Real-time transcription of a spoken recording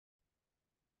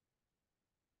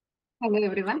Hello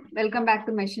everyone, welcome back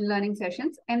to machine learning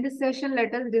sessions. In this session,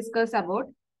 let us discuss about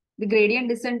the gradient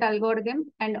descent algorithm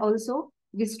and also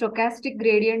the stochastic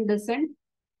gradient descent.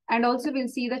 And also we'll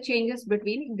see the changes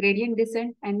between gradient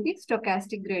descent and the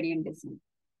stochastic gradient descent.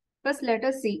 First, let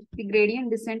us see the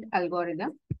gradient descent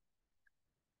algorithm.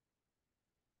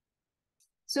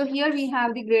 So here we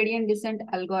have the gradient descent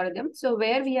algorithm. So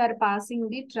where we are passing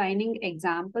the training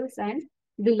examples and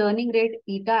the learning rate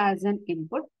eta as an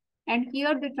input. And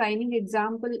here the training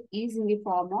example is in the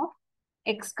form of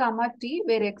x comma t,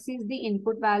 where x is the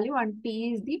input value and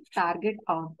t is the target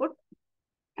output.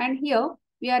 And here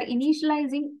we are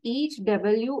initializing each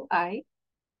wi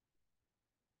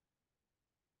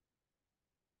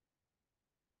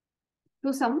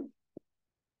to some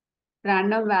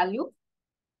random value.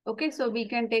 Okay, so we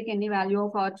can take any value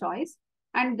of our choice.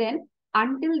 And then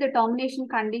until the termination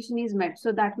condition is met.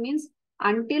 So that means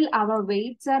until our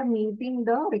weights are meeting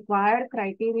the required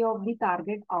criteria of the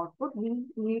target output, we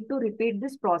need to repeat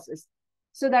this process.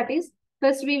 So that is,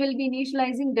 first we will be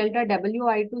initializing delta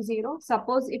wi to 0.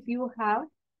 Suppose if you have,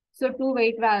 so two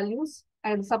weight values,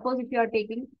 and suppose if you are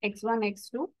taking x1,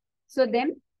 x2, so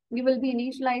then you will be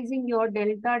initializing your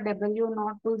delta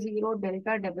w0 to 0,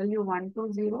 delta w1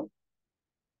 to 0,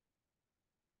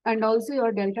 and also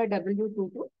your delta w2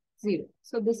 to 0.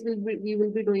 So this will be, we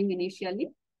will be doing initially.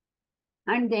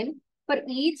 And then for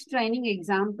each training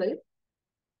example,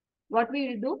 what we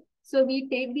will do, so we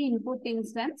take the input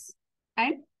instance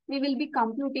and we will be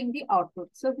computing the output.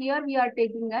 So here we are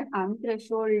taking an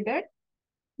unthresholded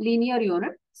linear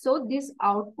unit. So this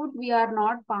output we are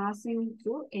not passing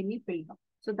through any filter.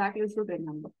 So that you should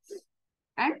remember.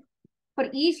 And for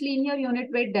each linear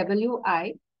unit weight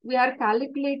wi, we are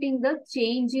calculating the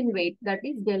change in weight, that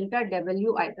is delta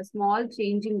wi, the small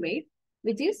change in weight,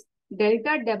 which is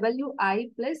delta wi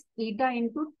plus eta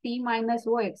into t minus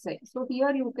o xi. So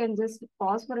here you can just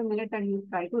pause for a minute and you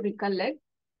try to recollect.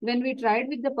 When we tried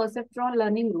with the perceptron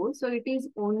learning rule, so it is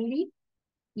only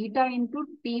eta into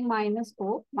t minus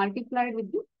o multiplied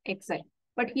with the xi.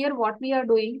 But here what we are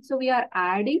doing, so we are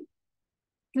adding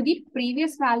to the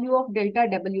previous value of delta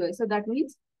wi. So that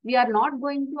means we are not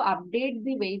going to update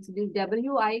the weights. This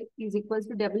wi is equals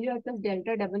to wi plus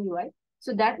delta wi.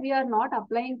 So that we are not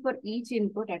applying for each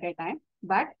input at a time,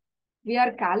 but we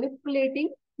are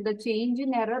calculating the change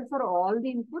in error for all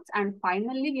the inputs, and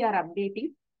finally we are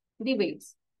updating the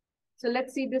weights. So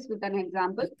let's see this with an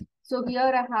example. So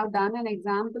here I have done an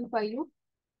example for you.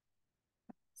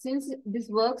 Since this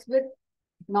works with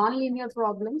nonlinear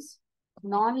problems,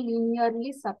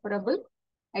 non-linearly separable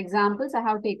examples, I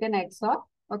have taken XOR.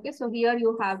 Okay, so here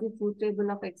you have the truth table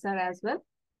of XOR as well.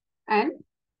 And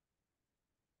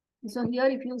so here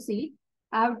if you see,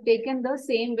 I have taken the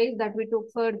same ways that we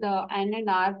took for the N and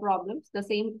R problems, the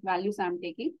same values I am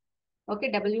taking.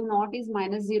 Okay, W0 is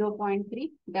minus 0.3,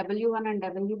 W1 and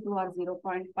W2 are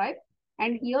 0.5.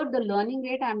 And here the learning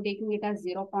rate, I am taking it as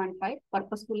 0.5.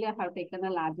 Purposefully, I have taken a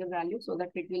larger value so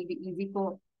that it will be easy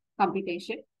for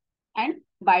computation. And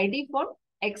by default,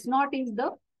 x0 is the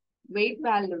weight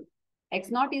value.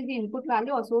 X0 is the input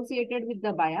value associated with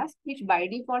the bias, which by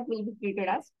default will be treated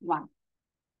as 1.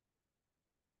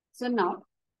 So now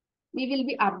we will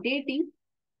be updating,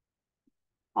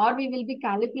 or we will be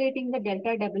calculating the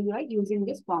delta wi using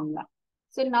this formula.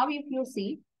 So now if you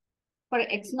see, for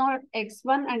x0,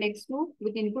 x1 and x2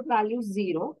 with input value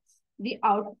 0, the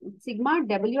out sigma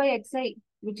wixi,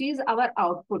 which is our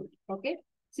output, okay?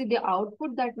 See, the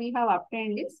output that we have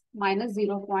obtained is minus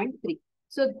 0.3.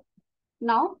 So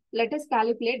now let us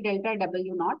calculate delta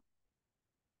w0.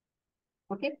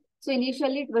 Okay, so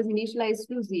initially it was initialized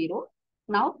to 0.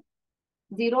 Now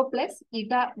 0 plus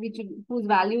eta, whose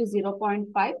value is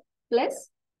 0.5 plus,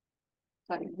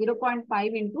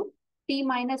 0.5 into t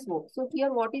minus o. So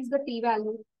here what is the t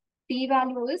value? T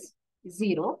value is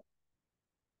 0.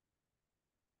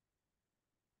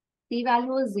 T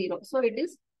value is 0. So it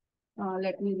is,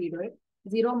 let me read it,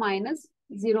 0 minus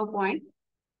 0.3.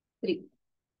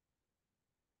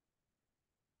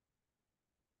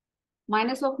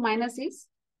 Minus of minus is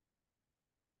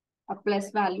a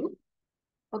plus value.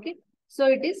 Okay, so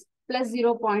it is plus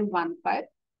 0.15.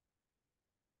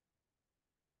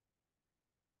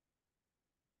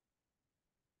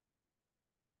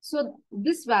 So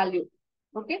this value,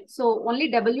 okay, so only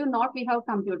W0 we have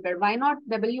computed. Why not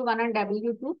W1 and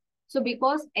W2? So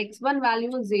because X1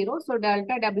 value is 0, so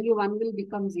delta W1 will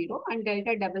become 0 and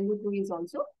delta W2 is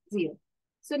also 0.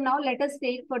 So now let us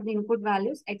take for the input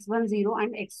values X1 0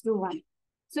 and X2 1.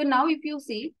 So now if you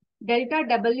see delta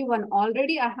W1,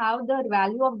 already I have the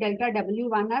value of delta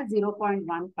W1 as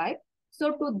 0.15.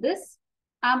 So to this,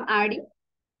 I'm adding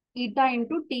eta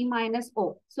into t minus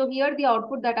O. So here the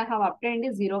output that I have obtained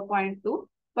is 0.2.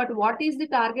 But what is the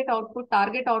target output?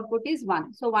 Target output is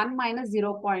 1. So 1 minus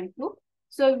 0.2.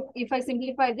 So if I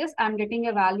simplify this, I'm getting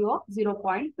a value of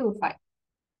 0.25.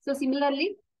 So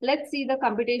similarly, let's see the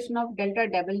computation of delta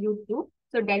W2.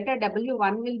 So delta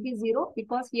W1 will be 0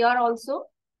 because here also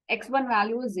X1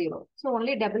 value is 0. So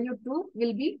only W2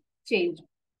 will be changed.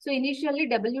 So initially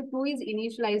W2 is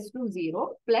initialized to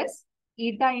 0 plus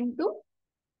eta into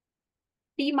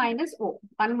T minus O,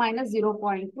 1 minus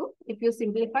 0.2. If you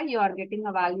simplify, you are getting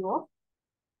a value of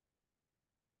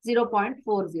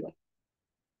 0.40.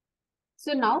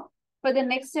 So now for the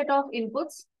next set of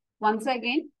inputs, once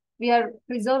again, we are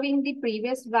preserving the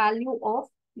previous value of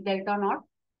delta naught.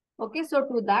 Okay, so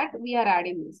to that we are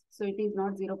adding this. So it is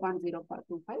not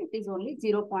 0.0525, it is only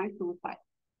 0.25.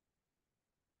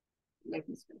 Let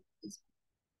me spell this.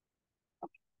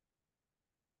 Okay.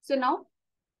 So now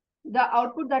the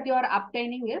output that you are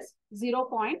obtaining is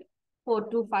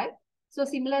 0.425. So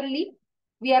similarly,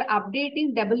 we are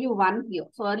updating W1 here.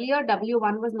 So earlier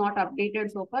W1 was not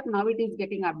updated so far. Now it is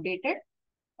getting updated.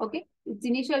 Okay, its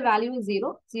initial value is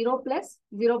 0. 0 plus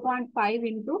 0.5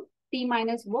 into t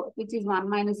minus O, which is 1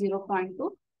 minus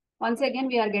 0.2. Once again,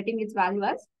 we are getting its value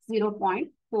as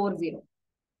 0.40.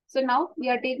 So now we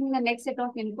are taking the next set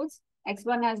of inputs,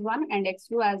 x1 as 1 and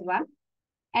x2 as 1.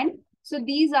 And so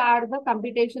these are the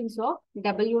computations of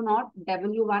W0,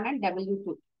 W1 and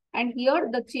W2. And here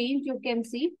the change you can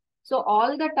see. So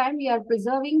all the time we are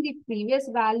preserving the previous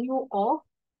value of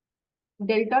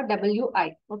delta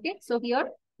Wi. Okay, so here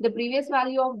the previous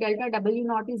value of delta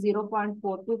W0 is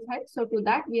 0.425. So to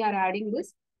that we are adding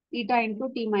this eta into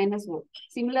t minus O.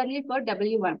 Similarly for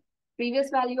W1,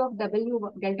 previous value of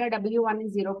delta W1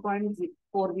 is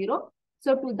 0.40.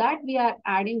 So to that we are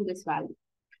adding this value.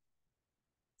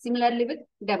 Similarly with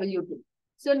W2.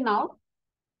 So now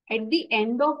at the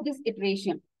end of this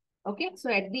iteration, okay, so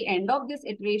at the end of this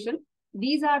iteration,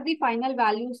 these are the final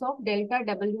values of delta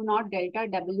W0, delta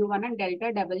W1 and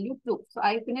delta W2. So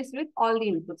I finished with all the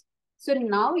inputs. So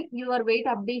now your weight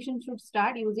updation should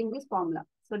start using this formula.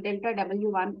 So delta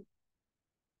W1,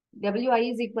 Wi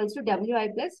is equals to Wi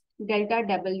plus delta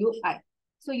Wi.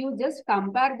 So you just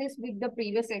compare this with the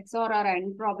previous XOR or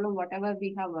AND problem, whatever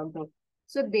we have worked out.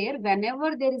 So there,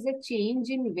 whenever there is a change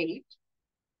in weight,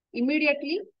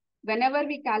 immediately, whenever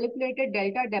we calculated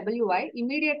delta Wi,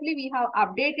 immediately we have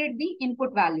updated the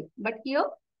input value. But here,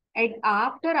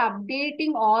 after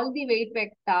updating all the weight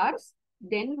vectors,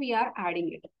 then we are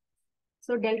adding it.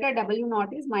 So delta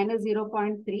W0 is minus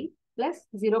 0.3 plus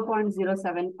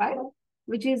 0.075,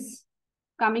 which is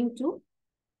coming to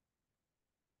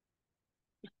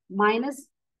minus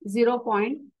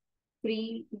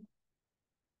 0.3.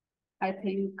 I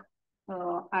think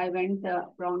I went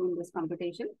wrong in this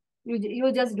computation.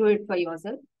 You just do it for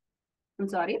yourself. I'm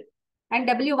sorry. And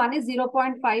W1 is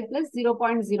 0.5 plus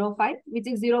 0.05, which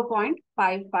is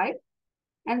 0.55.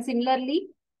 And similarly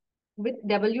with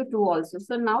W2 also.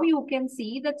 So now you can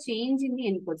see the change in the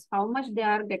inputs, how much they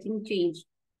are getting changed.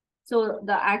 So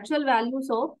the actual values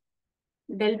of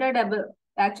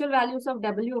actual values of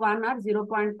W1 are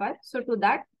 0.5. So to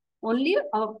that, only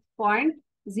a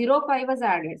 0.05 was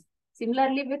added.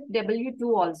 Similarly with W2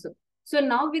 also. So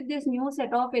now with this new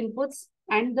set of inputs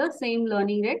and the same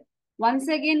learning rate, once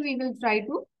again we will try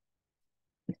to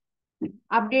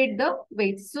update the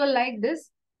weights. So like this,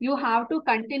 you have to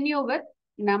continue with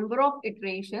number of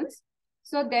iterations.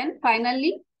 So then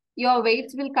finally, your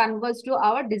weights will converge to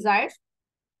our desired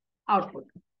output.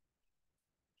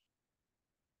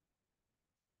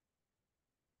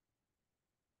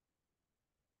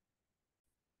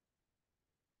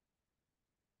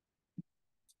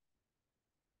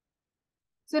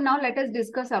 So now let us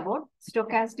discuss about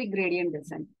stochastic gradient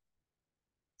descent.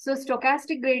 So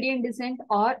stochastic gradient descent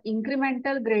or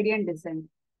incremental gradient descent.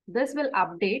 This will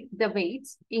update the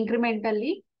weights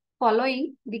incrementally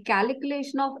following the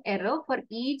calculation of error for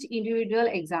each individual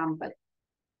example.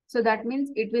 So that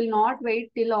means it will not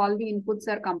wait till all the inputs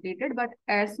are completed, but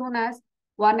as soon as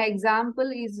one example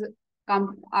is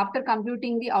after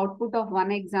computing the output of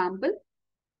one example,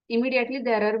 immediately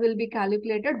the error will be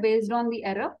calculated. Based on the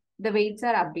error, the weights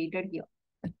are updated here.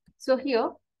 So here,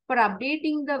 for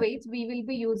updating the weights, we will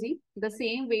be using the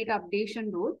same weight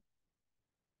updation rule.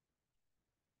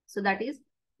 So that is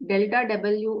delta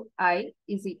Wi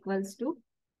is equals to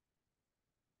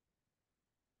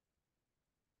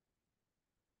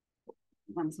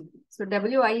So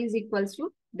Wi is equals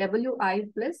to Wi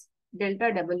plus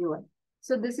delta Wi.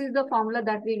 So this is the formula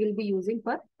that we will be using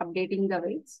for updating the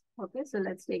weights. Okay, so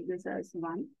let's take this as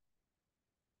 1.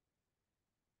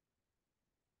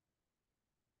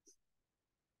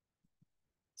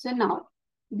 So now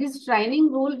this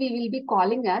training rule we will be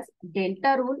calling as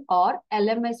delta rule or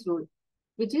LMS rule,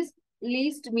 which is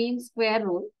least mean square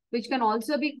rule, which can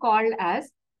also be called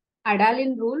as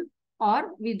Adalin rule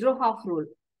or Woodruff rule.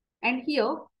 And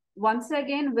here, once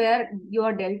again, where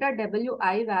your delta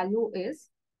Wi value is,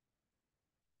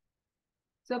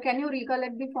 so can you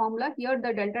recollect the formula? Here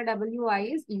the delta Wi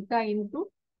is eta into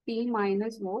T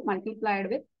minus O multiplied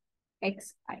with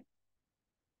Xi.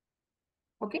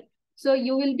 Okay. So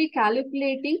you will be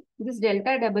calculating this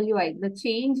delta Wi, the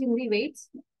change in the weights.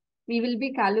 We will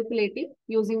be calculating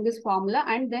using this formula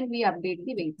and then we update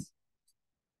the weights.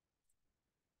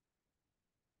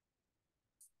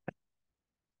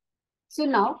 So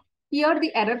now here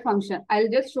the error function,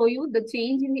 I'll just show you the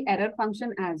change in the error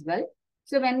function as well.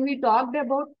 So when we talked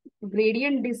about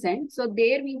gradient descent, so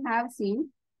there we have seen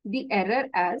the error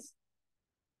as,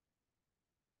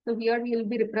 so here we will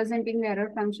be representing the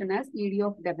error function as ED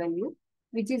of W,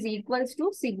 which is equals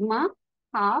to sigma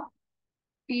half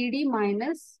TD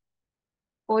minus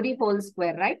OD whole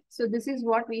square, right? So this is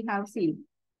what we have seen.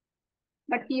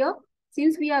 But here,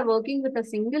 since we are working with a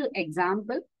single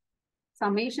example,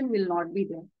 summation will not be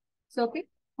there. So, okay,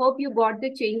 hope you got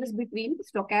the changes between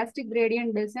stochastic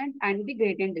gradient descent and the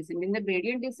gradient descent. In the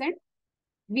gradient descent,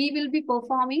 we will be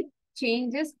performing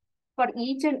changes for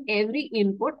each and every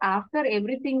input. After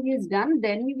everything is done,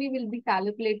 then we will be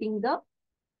calculating the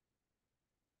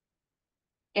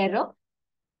error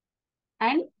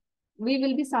and we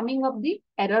will be summing up the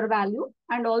error value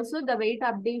and also the weight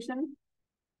updation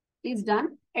is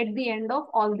done at the end of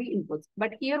all the inputs.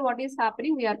 But here what is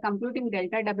happening, we are computing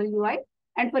delta Wi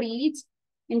and for each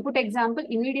input example,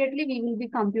 immediately we will be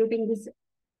computing this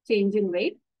change in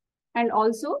weight and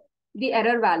also the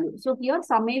error value. So here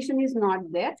summation is not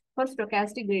there for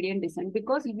stochastic gradient descent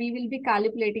because we will be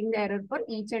calculating the error for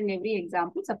each and every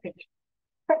example separately.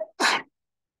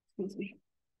 Excuse me.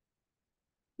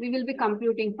 We will be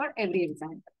computing for every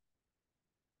example.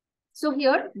 So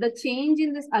here the change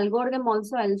in this algorithm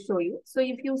also I'll show you. So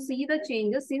if you see the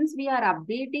changes, since we are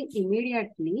updating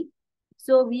immediately,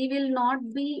 so we will not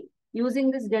be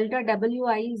using this delta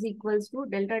Wi is equals to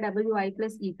delta Wi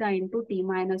plus eta into T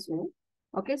minus O.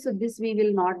 Okay, so this we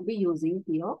will not be using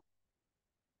here.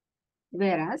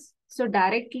 Whereas, so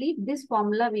directly this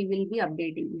formula we will be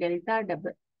updating. Delta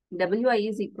Wi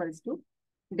is equals to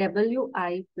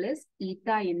Wi plus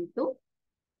eta into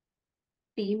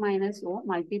T minus O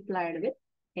multiplied with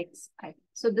Xi.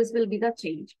 So this will be the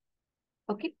change.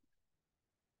 Okay.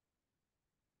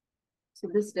 So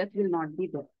this step will not be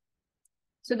there.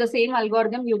 So the same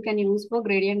algorithm you can use for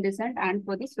gradient descent and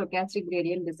for the stochastic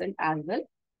gradient descent as well.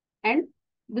 And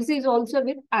this is also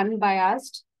with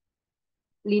unbiased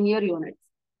linear units.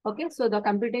 Okay. So the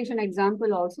computation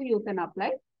example also you can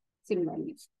apply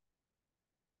similarly.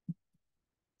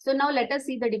 So now let us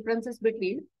see the differences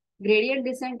between gradient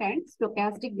descent and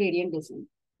stochastic gradient descent.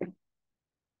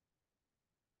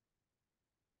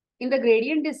 In the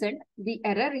gradient descent, the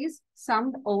error is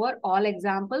summed over all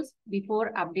examples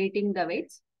before updating the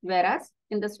weights. Whereas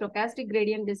in the stochastic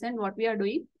gradient descent, what we are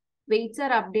doing, weights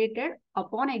are updated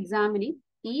upon examining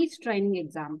each training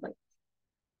example.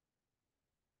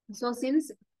 So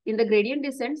since in the gradient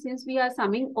descent, since we are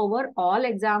summing over all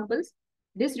examples,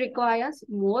 this requires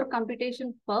more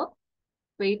computation per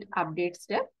weight update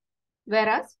step.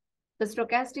 Whereas the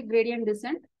stochastic gradient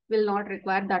descent will not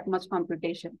require that much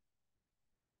computation.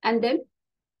 And then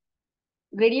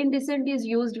gradient descent is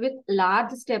used with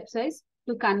large step size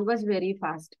to converge very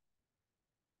fast.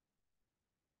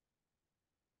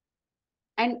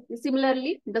 And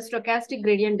similarly, the stochastic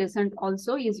gradient descent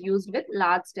also is used with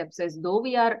large step size. Though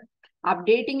we are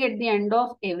updating at the end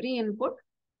of every input,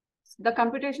 the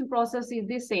computation process is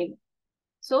the same.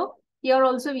 So here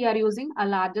also we are using a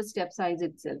larger step size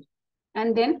itself.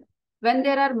 And then when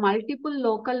there are multiple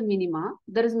local minima,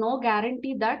 there is no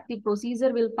guarantee that the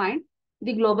procedure will find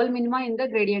the global minima in the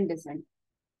gradient descent.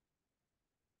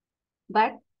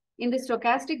 But in the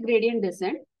stochastic gradient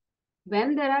descent,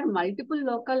 when there are multiple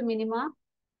local minima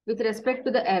with respect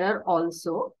to the error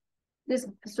also, this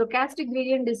stochastic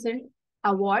gradient descent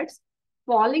avoids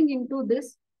falling into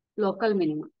this local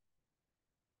minima.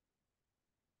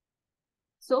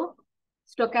 So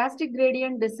stochastic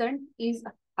gradient descent is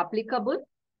applicable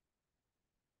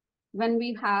when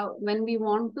we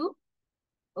want to,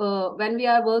 when we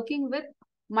are working with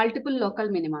multiple local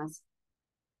minimas.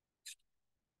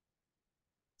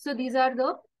 So these are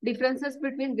the differences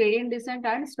between gradient descent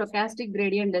and stochastic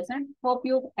gradient descent. Hope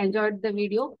you enjoyed the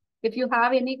video. If you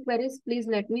have any queries, please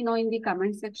let me know in the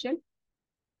comment section.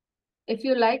 If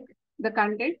you like the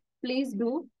content, please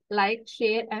do like,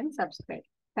 share, and subscribe.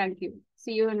 Thank you.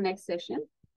 See you in next session.